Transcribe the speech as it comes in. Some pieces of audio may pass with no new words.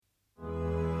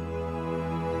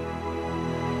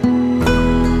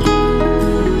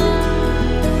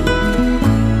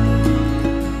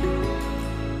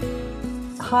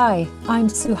Hi, I'm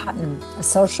Sue Hutton, a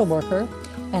social worker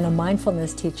and a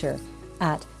mindfulness teacher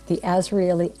at the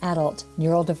Azrieli Adult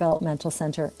Neurodevelopmental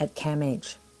Center at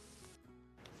CAMH.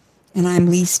 And I'm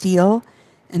Lee Steele,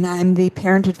 and I'm the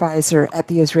parent advisor at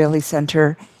the Azrieli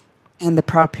Center and the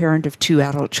proud parent of 2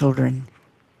 adult children.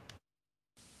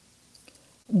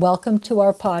 Welcome to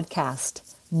our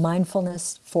podcast,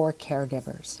 Mindfulness for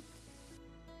Caregivers.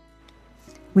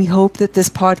 We hope that this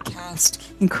podcast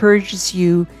encourages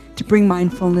you to bring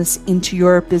mindfulness into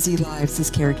your busy lives as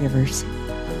caregivers.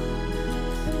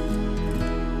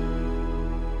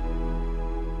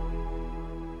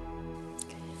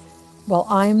 Well,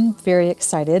 I'm very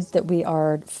excited that we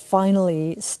are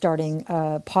finally starting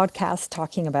a podcast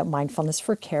talking about mindfulness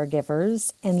for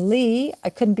caregivers. And Lee, I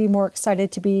couldn't be more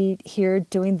excited to be here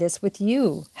doing this with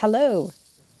you. Hello.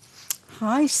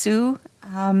 Hi, Sue.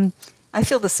 I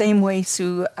feel the same way,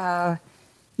 Sue.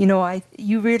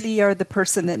 You really are the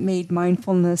person that made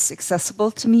mindfulness accessible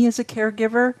to me as a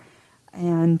caregiver.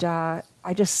 And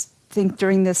I just think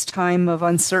during this time of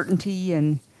uncertainty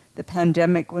and the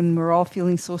pandemic, when we're all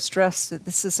feeling so stressed, that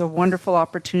this is a wonderful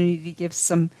opportunity to give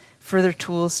some further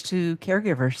tools to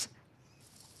caregivers.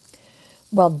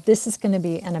 Well, this is going to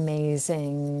be an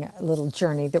amazing little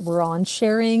journey that we're on,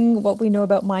 sharing what we know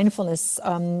about mindfulness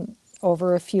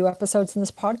over a few episodes in this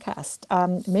podcast.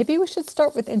 Maybe we should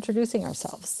start with introducing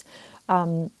ourselves.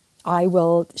 I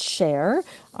will share.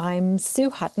 I'm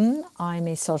Sue Hutton. I'm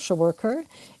a social worker.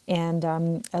 And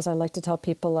as I like to tell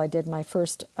people, I did my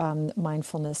first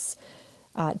mindfulness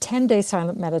 10-day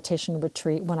silent meditation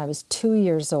retreat when I was 2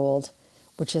 years old,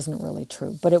 which isn't really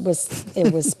true, but it was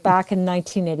back in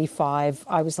 1985.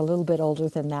 I was a little bit older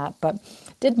than that, but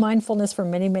did mindfulness for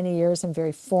many, many years in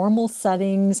very formal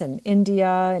settings in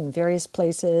India and various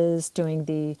places, doing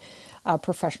the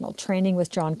professional training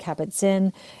with Jon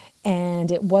Kabat-Zinn.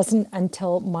 And it wasn't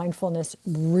until mindfulness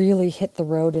really hit the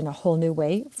road in a whole new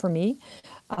way for me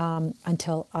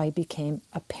until I became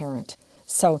a parent.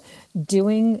 So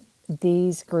doing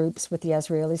these groups with the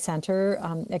Azrieli Center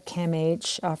at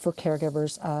CAMH for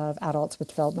caregivers of adults with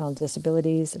developmental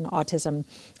disabilities and autism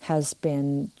has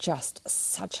been just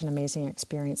such an amazing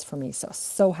experience for me.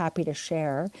 So happy to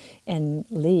share. And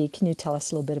Lee, can you tell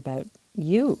us a little bit about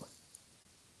you?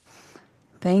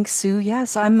 Thanks, Sue.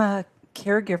 Yes, I'm a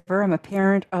caregiver. I'm a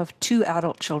parent of 2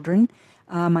 adult children.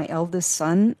 My eldest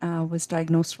son was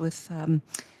diagnosed with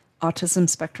autism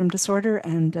spectrum disorder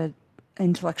and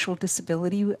intellectual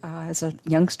disability as a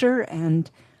youngster,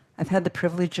 and I've had the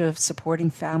privilege of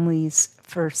supporting families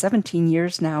for 17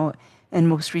 years now, and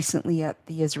most recently at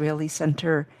the Azrieli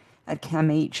Center at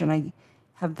CAMH. And I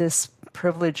have this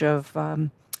privilege of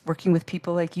working with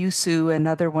people like you, Sue, and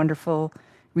other wonderful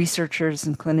researchers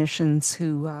and clinicians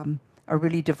who are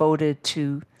really devoted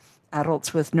to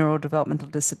adults with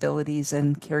neurodevelopmental disabilities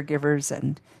and caregivers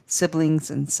and siblings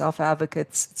and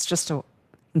self-advocates. It's just an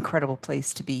incredible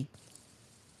place to be.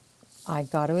 I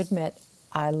got to admit,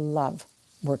 I love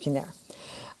working there.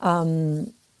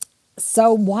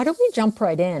 So why don't we jump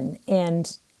right in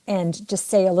and just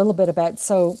say a little bit about,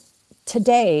 so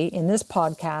today in this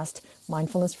podcast,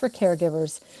 Mindfulness for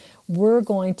Caregivers, we're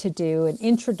going to do an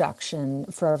introduction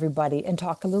for everybody and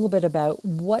talk a little bit about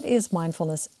what is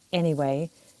mindfulness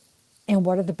anyway and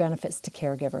what are the benefits to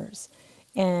caregivers.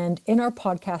 And in our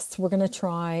podcasts, we're going to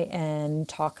try and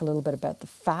talk a little bit about the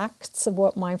facts of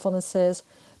what mindfulness is,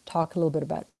 talk a little bit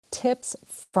about tips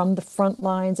from the front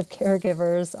lines of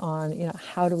caregivers on,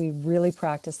 how do we really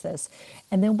practice this?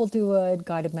 And then we'll do a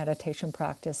guided meditation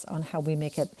practice on how we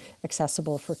make it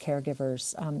accessible for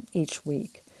caregivers each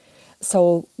week.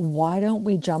 So why don't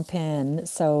we jump in?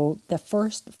 So the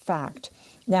first fact.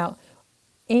 Now,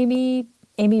 Amy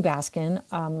Baskin,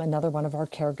 another one of our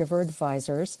caregiver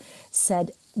advisors,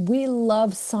 said, we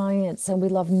love science and we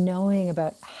love knowing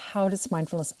about how does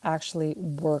mindfulness actually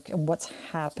work and what's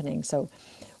happening. So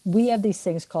we have these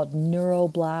things called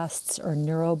neuroblasts or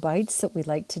neurobites that we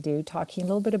like to do, talking a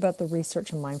little bit about the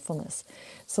research in mindfulness.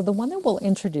 So the one that we'll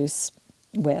introduce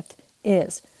with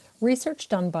is research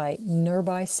done by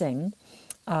Nirbhai Singh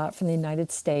from the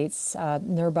United States.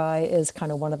 Nirbhai is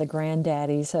kind of one of the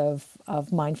granddaddies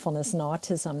of mindfulness and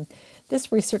autism.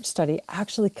 This research study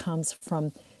actually comes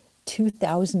from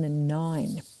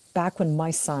 2009, back when my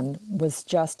son was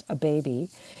just a baby.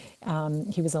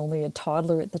 He was only a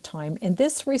toddler at the time. And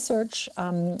this research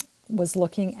was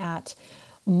looking at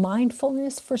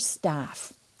mindfulness for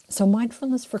staff. So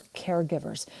mindfulness for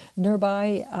caregivers.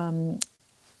 Nirbhai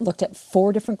looked at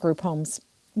 4 different group homes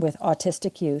with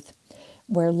autistic youth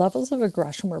where levels of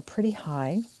aggression were pretty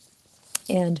high,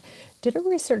 and did a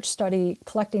research study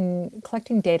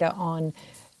collecting data on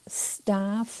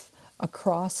staff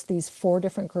across these 4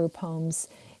 different group homes.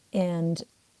 And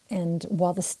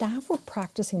while the staff were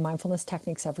practicing mindfulness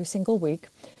techniques every single week,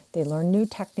 they learned new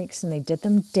techniques and they did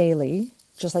them daily,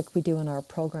 just like we do in our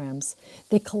programs.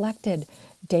 They collected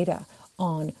data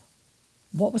on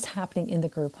what was happening in the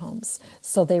group homes.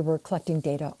 So they were collecting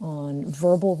data on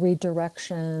verbal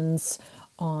redirections,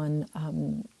 on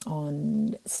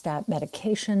staff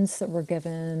medications that were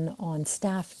given, on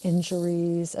staff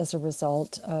injuries as a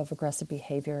result of aggressive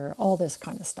behavior, all this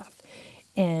kind of stuff.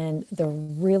 And the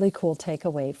really cool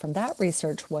takeaway from that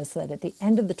research was that at the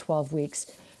end of the 12 weeks,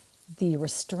 the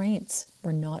restraints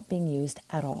were not being used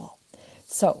at all.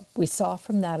 So we saw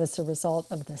from that, as a result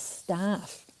of the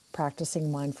staff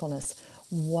practicing mindfulness,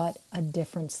 what a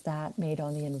difference that made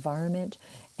on the environment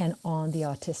and on the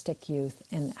autistic youth,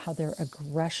 and how their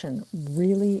aggression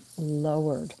really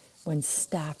lowered when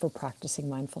staff were practicing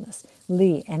mindfulness.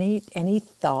 Lee, any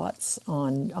thoughts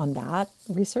on that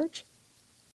research?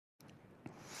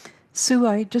 Sue,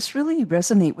 I just really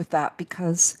resonate with that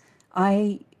because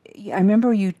I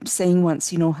remember you saying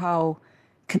once, how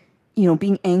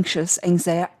being anxious,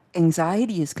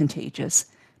 anxiety is contagious,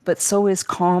 but so is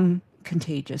calm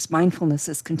contagious. Mindfulness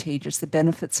is contagious, the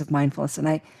benefits of mindfulness. And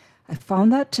I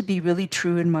found that to be really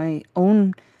true in my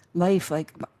own life.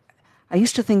 Like, I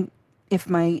used to think if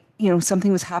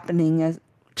something was happening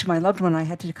to my loved one, I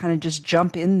had to kind of just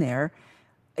jump in there,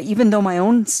 even though my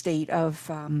own state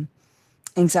of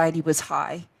anxiety was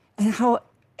high, and how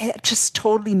it just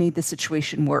totally made the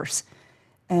situation worse.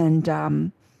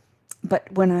 And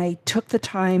but when I took the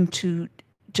time to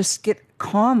just get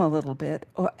calm a little bit,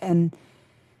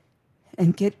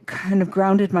 and get kind of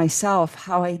grounded myself,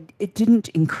 how it didn't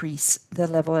increase the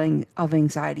level of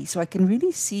anxiety. So I can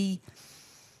really see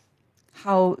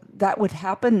how that would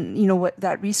happen. What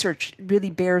that research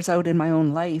really bears out in my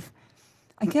own life.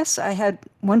 I guess I had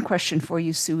one question for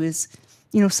you, Sue, is,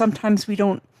 sometimes we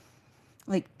don't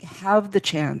have the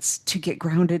chance to get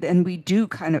grounded, and we do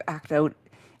kind of act out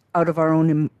of our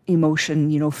own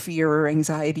emotion, fear or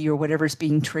anxiety or whatever's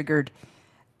being triggered.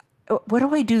 What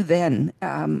do I do then?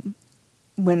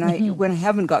 When I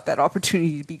haven't got that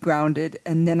opportunity to be grounded,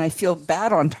 and then I feel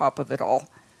bad on top of it all.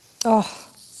 Oh,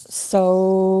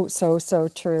 so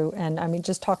true. And I mean,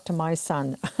 just talk to my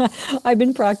son. I've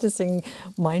been practicing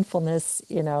mindfulness,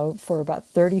 for about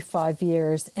 35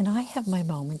 years, and I have my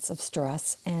moments of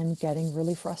stress and getting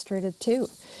really frustrated too.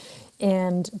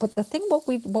 But the thing, what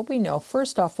we know,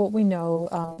 first off, what we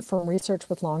know from research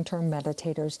with long-term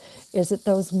meditators is that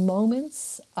those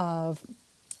moments of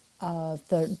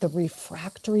the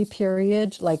refractory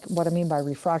period, like what I mean by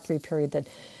refractory period, that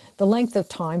the length of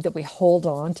time that we hold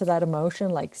on to that emotion,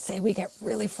 like say we get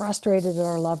really frustrated at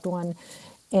our loved one,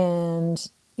 and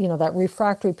that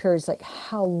refractory period is like,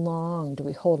 how long do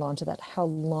we hold on to that? How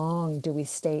long do we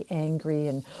stay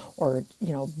angry or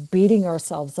beating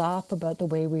ourselves up about the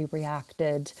way we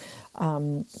reacted?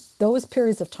 Those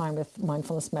periods of time with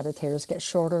mindfulness meditators get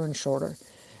shorter and shorter.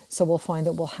 So we'll find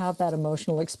that we'll have that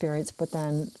emotional experience, but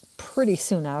then pretty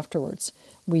soon afterwards,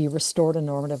 we restore to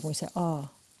normative and we say, oh,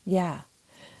 yeah,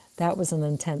 that was an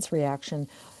intense reaction.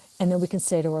 And then we can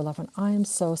say to our loved one, I am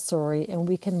so sorry. And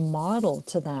we can model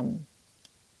to them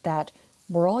that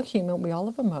we're all human, we all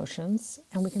have emotions.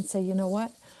 And we can say, you know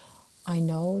what? I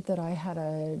know that I had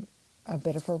a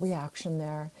bit of a reaction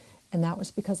there. And that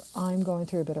was because I'm going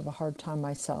through a bit of a hard time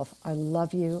myself. I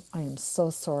love you. I am so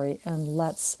sorry. And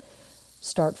let's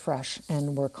start fresh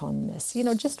and work on this.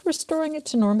 Just restoring it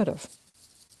to normative.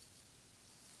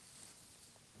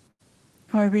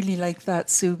 Oh, I really like that,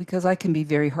 Sue, because I can be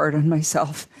very hard on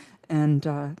myself. And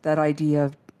that idea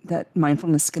of that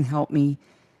mindfulness can help me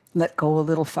let go a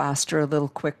little faster, a little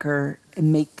quicker,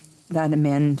 and make that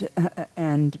amend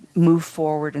and move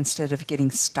forward instead of getting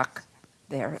stuck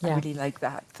there. Yeah. I really like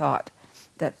that thought.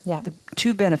 That Yeah. the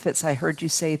two benefits I heard you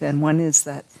say then, one is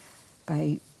that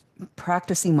by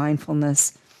practicing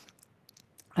mindfulness,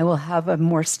 I will have a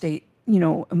more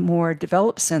a more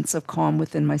developed sense of calm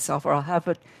within myself, or I'll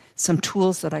have some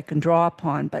tools that I can draw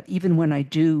upon. But even when I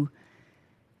do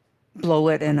blow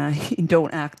it and I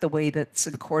don't act the way that's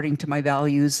according to my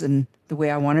values and the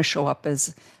way I want to show up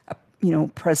as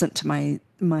present to my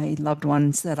loved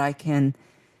ones, that I can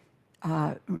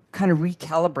kind of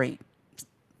recalibrate,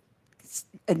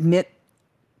 admit,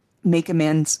 make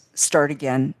amends, start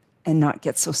again, and not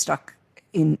get so stuck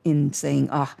in saying,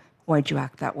 why'd you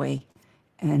act that way?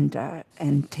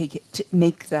 And take it to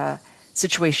make the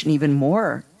situation even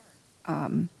more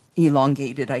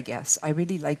elongated, I guess. I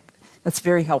really like, that's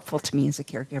very helpful to me as a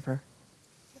caregiver.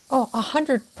 Oh,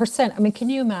 100%. I mean, can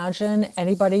you imagine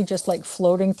anybody just like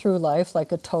floating through life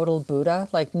like a total Buddha,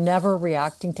 like never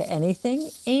reacting to anything?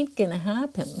 Ain't gonna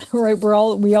happen, right?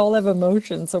 We all have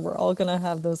emotions, so we're all gonna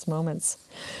have those moments.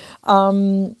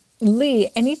 Lee,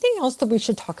 anything else that we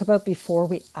should talk about before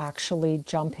we actually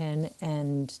jump in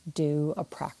and do a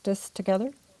practice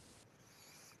together?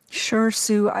 Sure,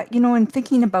 Sue. In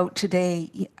thinking about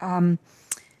today, I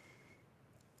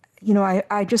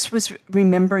just was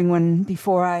remembering when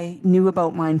before I knew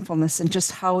about mindfulness and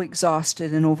just how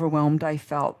exhausted and overwhelmed I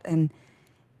felt. And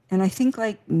I think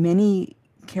like many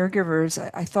caregivers,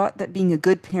 I thought that being a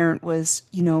good parent was,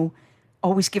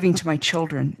 always giving to my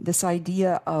children. This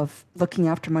idea of looking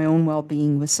after my own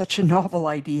well-being was such a novel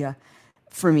idea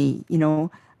for me,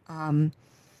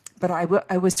 but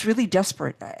I was really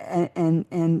desperate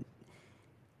and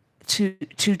to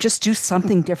just do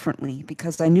something differently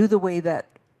because I knew the way that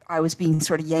I was being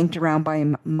sort of yanked around by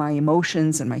my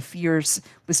emotions and my fears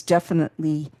was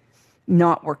definitely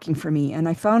not working for me. And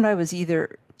I found I was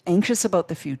either anxious about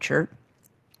the future,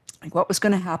 like what was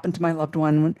going to happen to my loved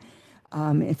one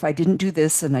if I didn't do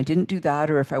this and I didn't do that,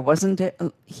 or if I wasn't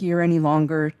here any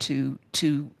longer to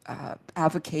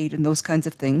advocate and those kinds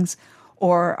of things,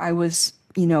 or I was,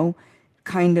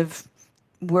 kind of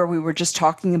where we were just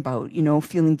talking about,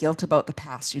 feeling guilt about the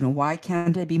past. Why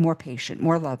can't I be more patient,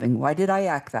 more loving? Why did I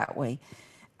act that way?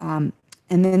 And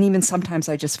then even sometimes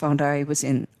I just found I was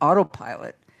in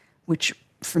autopilot, which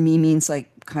for me means like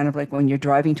kind of like when you're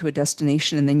driving to a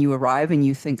destination and then you arrive and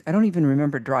you think, I don't even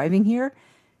remember driving here.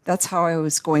 That's how I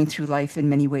was going through life in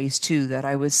many ways too, that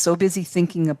I was so busy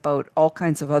thinking about all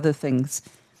kinds of other things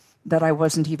that I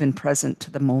wasn't even present to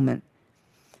the moment.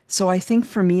 So I think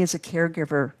for me as a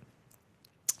caregiver,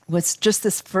 was just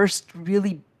this first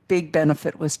really big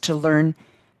benefit was to learn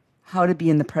how to be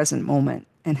in the present moment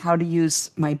and how to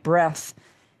use my breath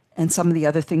and some of the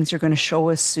other things you're going to show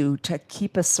us, Sue, to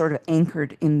keep us sort of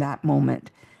anchored in that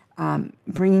moment.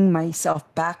 Bringing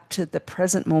myself back to the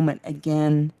present moment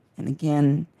again and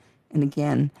again and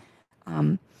again.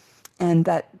 And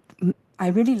that I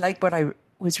really like what I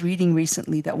was reading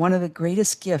recently, that one of the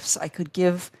greatest gifts I could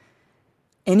give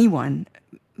anyone,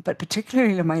 but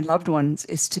particularly my loved ones,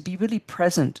 is to be really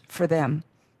present for them.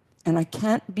 And I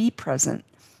can't be present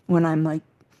when I'm like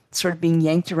sort of being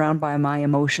yanked around by my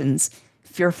emotions,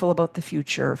 fearful about the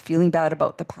future, feeling bad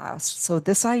about the past. So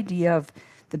this idea of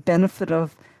the benefit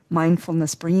of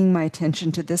mindfulness, bringing my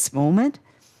attention to this moment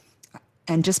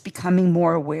and just becoming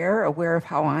more aware of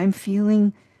how I'm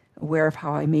feeling, aware of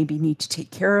how I maybe need to take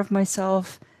care of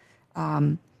myself,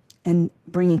 and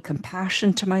bringing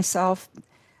compassion to myself.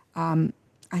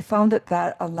 I found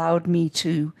that allowed me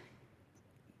to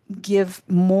give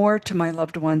more to my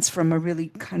loved ones from a really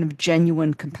kind of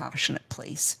genuine, compassionate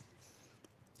place.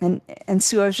 And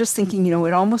Sue, I was just thinking,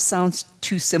 it almost sounds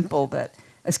too simple that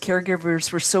as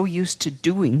caregivers, we're so used to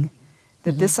doing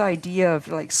that this idea of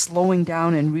like slowing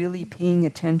down and really paying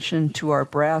attention to our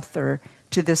breath or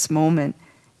to this moment,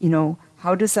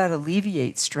 how does that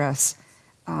alleviate stress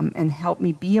and help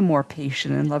me be a more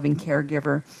patient and loving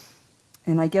caregiver?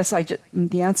 And I guess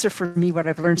the answer for me, what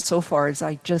I've learned so far is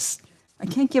I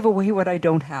can't give away what I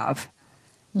don't have.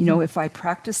 If I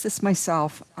practice this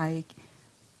myself, I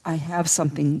have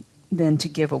something then to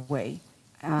give away.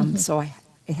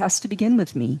 It has to begin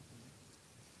with me.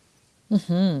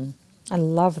 I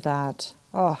love that.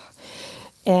 Oh,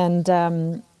 and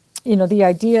the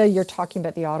idea you're talking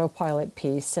about the autopilot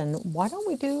piece, and why don't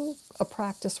we do a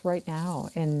practice right now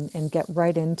and get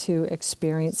right into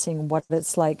experiencing what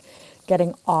it's like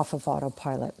getting off of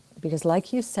autopilot? Because,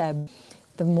 like you said,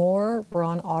 the more we're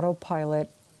on autopilot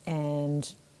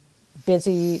and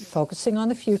busy focusing on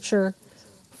the future,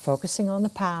 focusing on the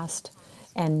past,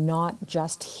 and not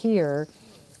just here,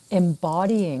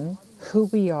 embodying who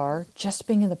we are, just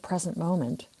being in the present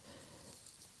moment,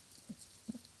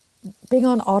 being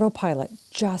on autopilot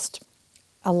just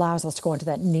allows us to go into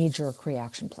that knee-jerk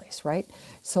reaction place, right?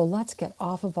 So let's get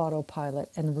off of autopilot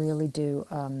and really do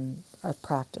a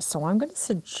practice. So I'm going to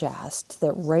suggest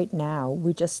that right now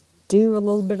we just do a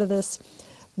little bit of this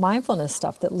mindfulness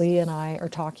stuff that Lee and I are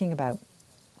talking about.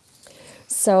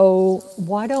 So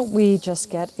why don't we just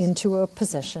get into a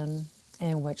position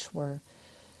in which we're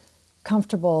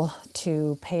comfortable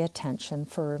to pay attention.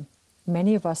 For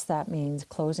many of us, that means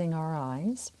closing our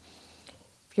eyes.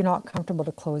 If you're not comfortable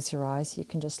to close your eyes, you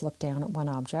can just look down at one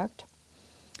object.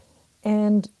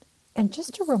 And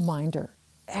just a reminder,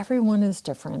 everyone is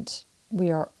different.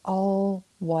 We are all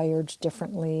wired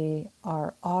differently.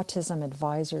 Our autism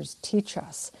advisors teach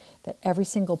us that every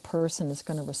single person is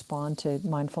going to respond to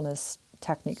mindfulness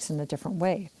techniques in a different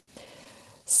way.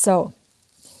 So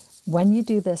When you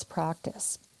do this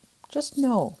practice, just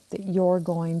know that you're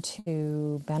going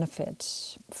to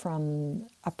benefit from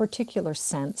a particular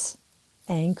sense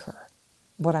anchor.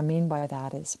 What I mean by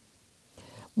that is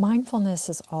mindfulness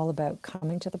is all about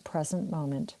coming to the present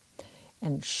moment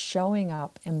and showing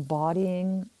up,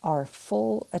 embodying our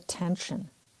full attention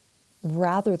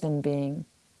rather than being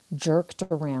jerked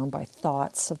around by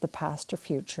thoughts of the past or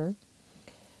future.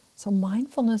 So,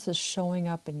 mindfulness is showing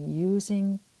up and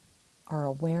using our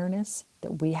awareness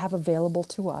that we have available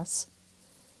to us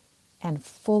and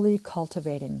fully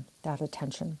cultivating that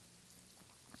attention.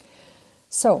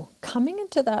 So, coming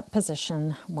into that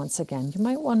position, once again, you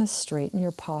might want to straighten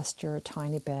your posture a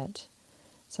tiny bit.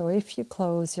 So, if you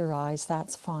close your eyes,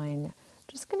 that's fine. I'm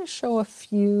just going to show a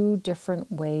few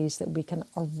different ways that we can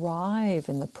arrive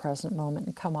in the present moment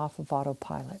and come off of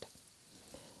autopilot.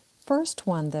 First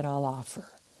one that I'll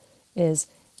offer is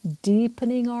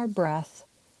deepening our breath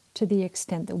to the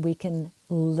extent that we can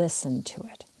listen to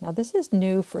it. Now, this is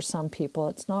new for some people.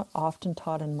 It's not often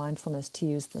taught in mindfulness to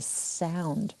use the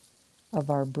sound of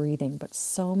our breathing, but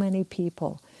so many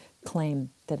people claim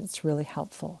that it's really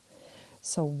helpful.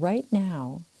 So, right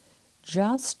now,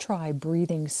 just try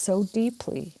breathing so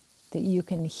deeply that you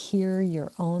can hear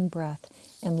your own breath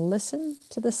and listen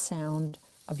to the sound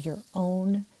of your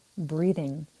own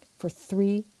breathing for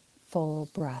 3 full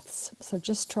breaths. So,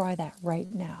 just try that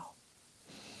right now.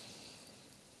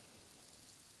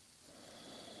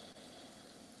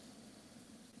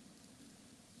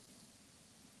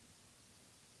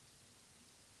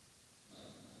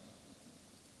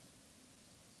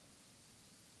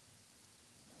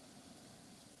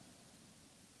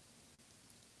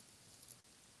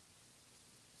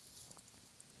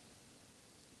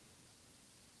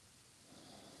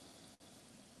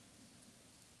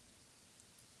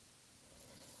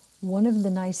 One of the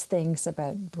nice things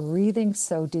about breathing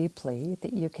so deeply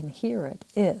that you can hear it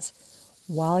is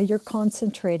while you're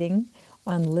concentrating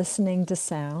on listening to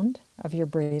sound of your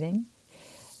breathing,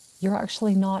 you're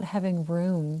actually not having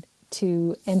room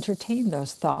to entertain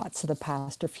those thoughts of the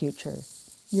past or future.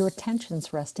 Your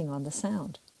attention's resting on the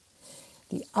sound.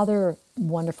 The other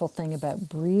wonderful thing about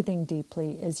breathing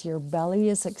deeply is your belly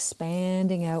is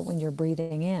expanding out when you're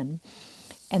breathing in.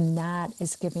 And that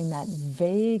is giving that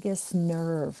vagus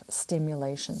nerve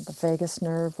stimulation. The vagus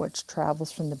nerve, which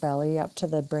travels from the belly up to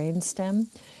the brainstem,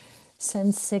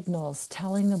 sends signals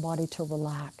telling the body to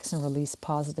relax and release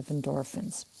positive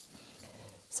endorphins.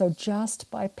 So,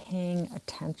 just by paying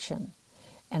attention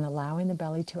and allowing the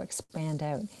belly to expand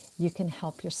out, you can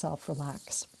help yourself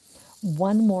relax.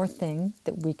 One more thing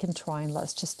that we can try, and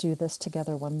let's just do this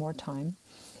together one more time.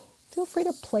 Feel free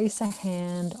to place a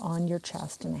hand on your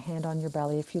chest and a hand on your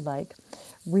belly if you like.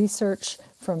 Research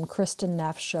from Kristen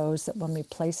Neff shows that when we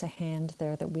place a hand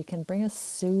there that we can bring a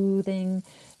soothing,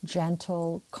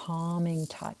 gentle, calming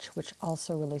touch, which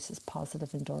also releases positive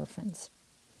endorphins.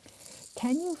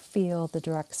 Can you feel the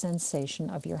direct sensation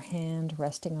of your hand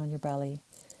resting on your belly,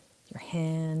 your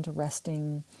hand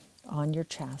resting on your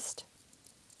chest?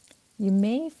 You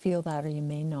may feel that or you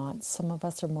may not. Some of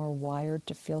us are more wired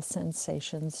to feel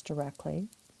sensations directly.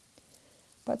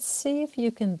 But see if you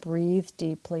can breathe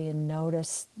deeply and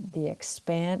notice the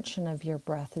expansion of your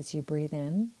breath as you breathe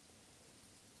in.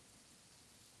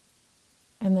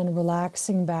 And then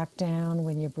relaxing back down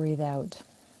when you breathe out.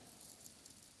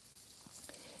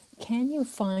 Can you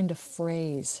find a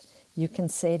phrase you can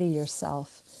say to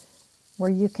yourself where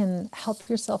you can help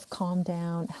yourself calm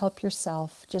down, help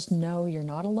yourself just know you're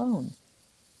not alone?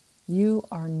 You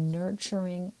are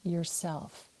nurturing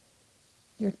yourself.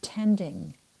 You're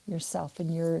tending yourself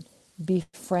and you're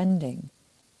befriending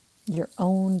your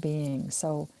own being.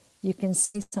 So you can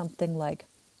say something like,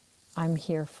 I'm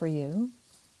here for you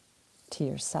to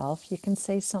yourself. You can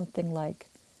say something like,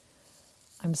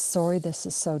 I'm sorry this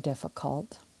is so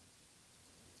difficult.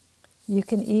 You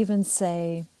can even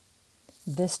say,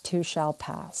 this too shall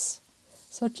pass.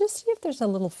 So just see if there's a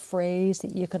little phrase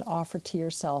that you could offer to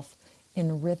yourself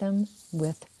in rhythm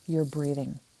with your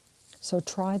breathing. So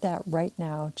try that right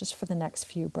now, just for the next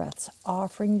few breaths,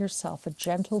 offering yourself a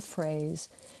gentle phrase,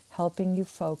 helping you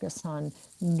focus on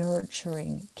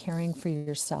nurturing, caring for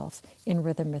yourself in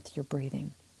rhythm with your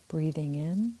breathing. Breathing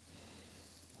in.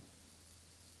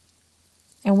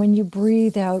 And when you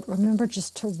breathe out, remember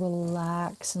just to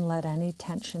relax and let any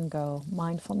tension go.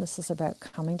 Mindfulness is about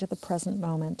coming to the present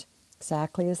moment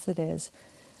exactly as it is,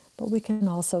 but we can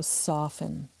also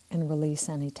soften and release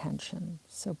any tension.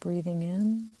 So breathing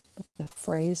in, the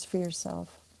phrase for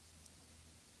yourself.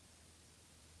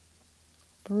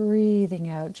 Breathing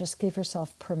out, just give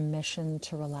yourself permission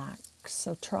to relax.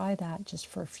 So try that just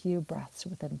for a few breaths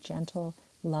with a gentle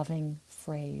loving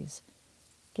phrase,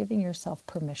 giving yourself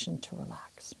permission to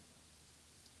relax.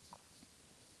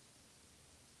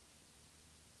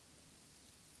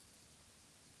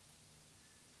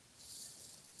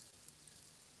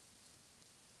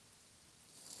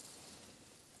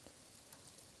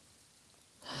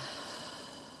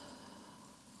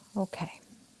 Okay,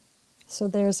 so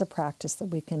there's a practice that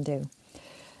we can do.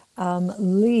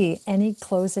 Lee, any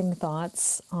closing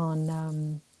thoughts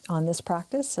on this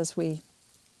practice as we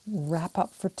wrap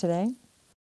up for today?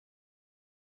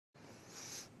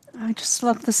 I just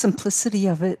love the simplicity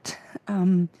of it,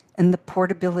 and the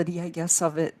portability, I guess,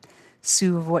 of it.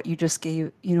 Sue, of what you just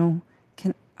gave,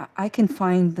 I can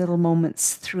find little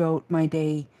moments throughout my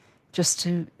day just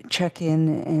to check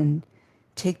in and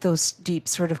take those deep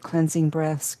sort of cleansing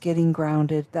breaths, getting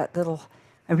grounded. That little,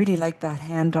 I really like that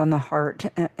hand on the heart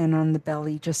and on the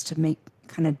belly, just to make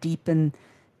kind of deepen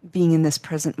being in this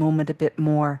present moment a bit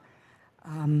more.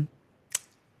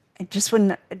 Just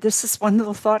when this one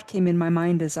little thought came in my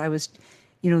mind as I was,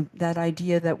 that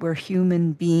idea that we're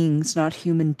human beings, not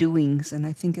human doings. And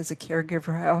I think as a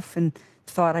caregiver, I often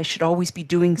thought I should always be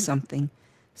doing something.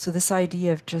 So this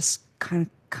idea of just kind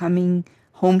of coming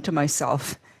home to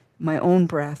myself, my own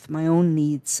breath, my own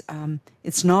needs,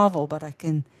 it's novel,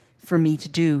 for me to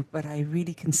do, but I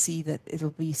really can see that it'll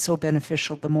be so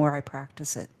beneficial the more I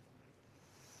practice it.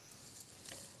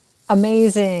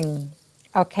 Amazing.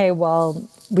 Okay, well,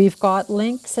 we've got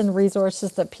links and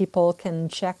resources that people can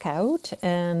check out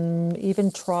and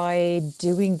even try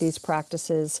doing these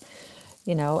practices,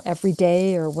 every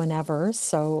day or whenever.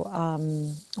 So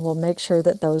we'll make sure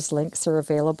that those links are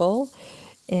available.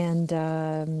 And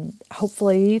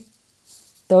hopefully,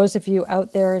 those of you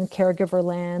out there in caregiver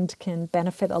land can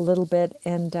benefit a little bit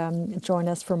and join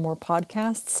us for more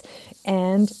podcasts,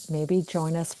 and maybe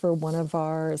join us for one of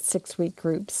our 6-week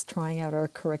groups trying out our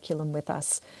curriculum with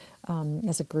us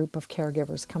as a group of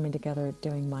caregivers coming together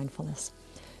doing mindfulness.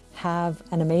 Have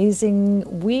an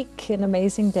amazing week, an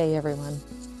amazing day, everyone.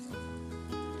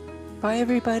 Bye,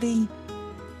 everybody.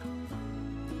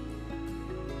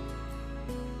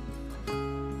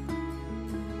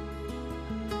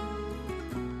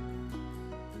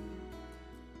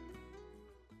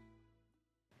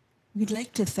 We'd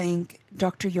like to thank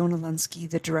Dr. Yona Lunsky,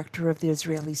 the director of the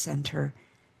Israeli Center,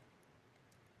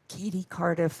 Katie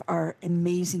Cardiff, our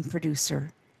amazing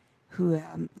producer, who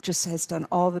just has done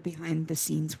all the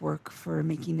behind-the-scenes work for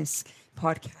making this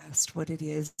podcast what it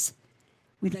is.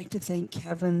 We'd like to thank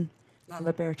Kevin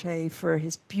Laliberte for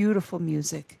his beautiful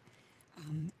music,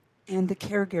 and the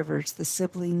caregivers, the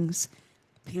siblings,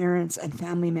 parents, and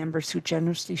family members who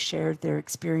generously shared their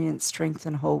experience, strength,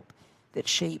 and hope that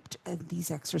shaped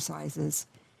these exercises.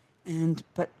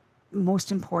 But most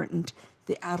important,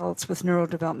 the adults with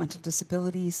neurodevelopmental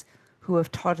disabilities who have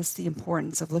taught us the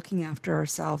importance of looking after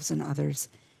ourselves and others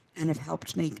and have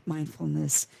helped make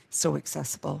mindfulness so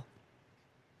accessible.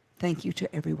 Thank you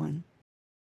to everyone.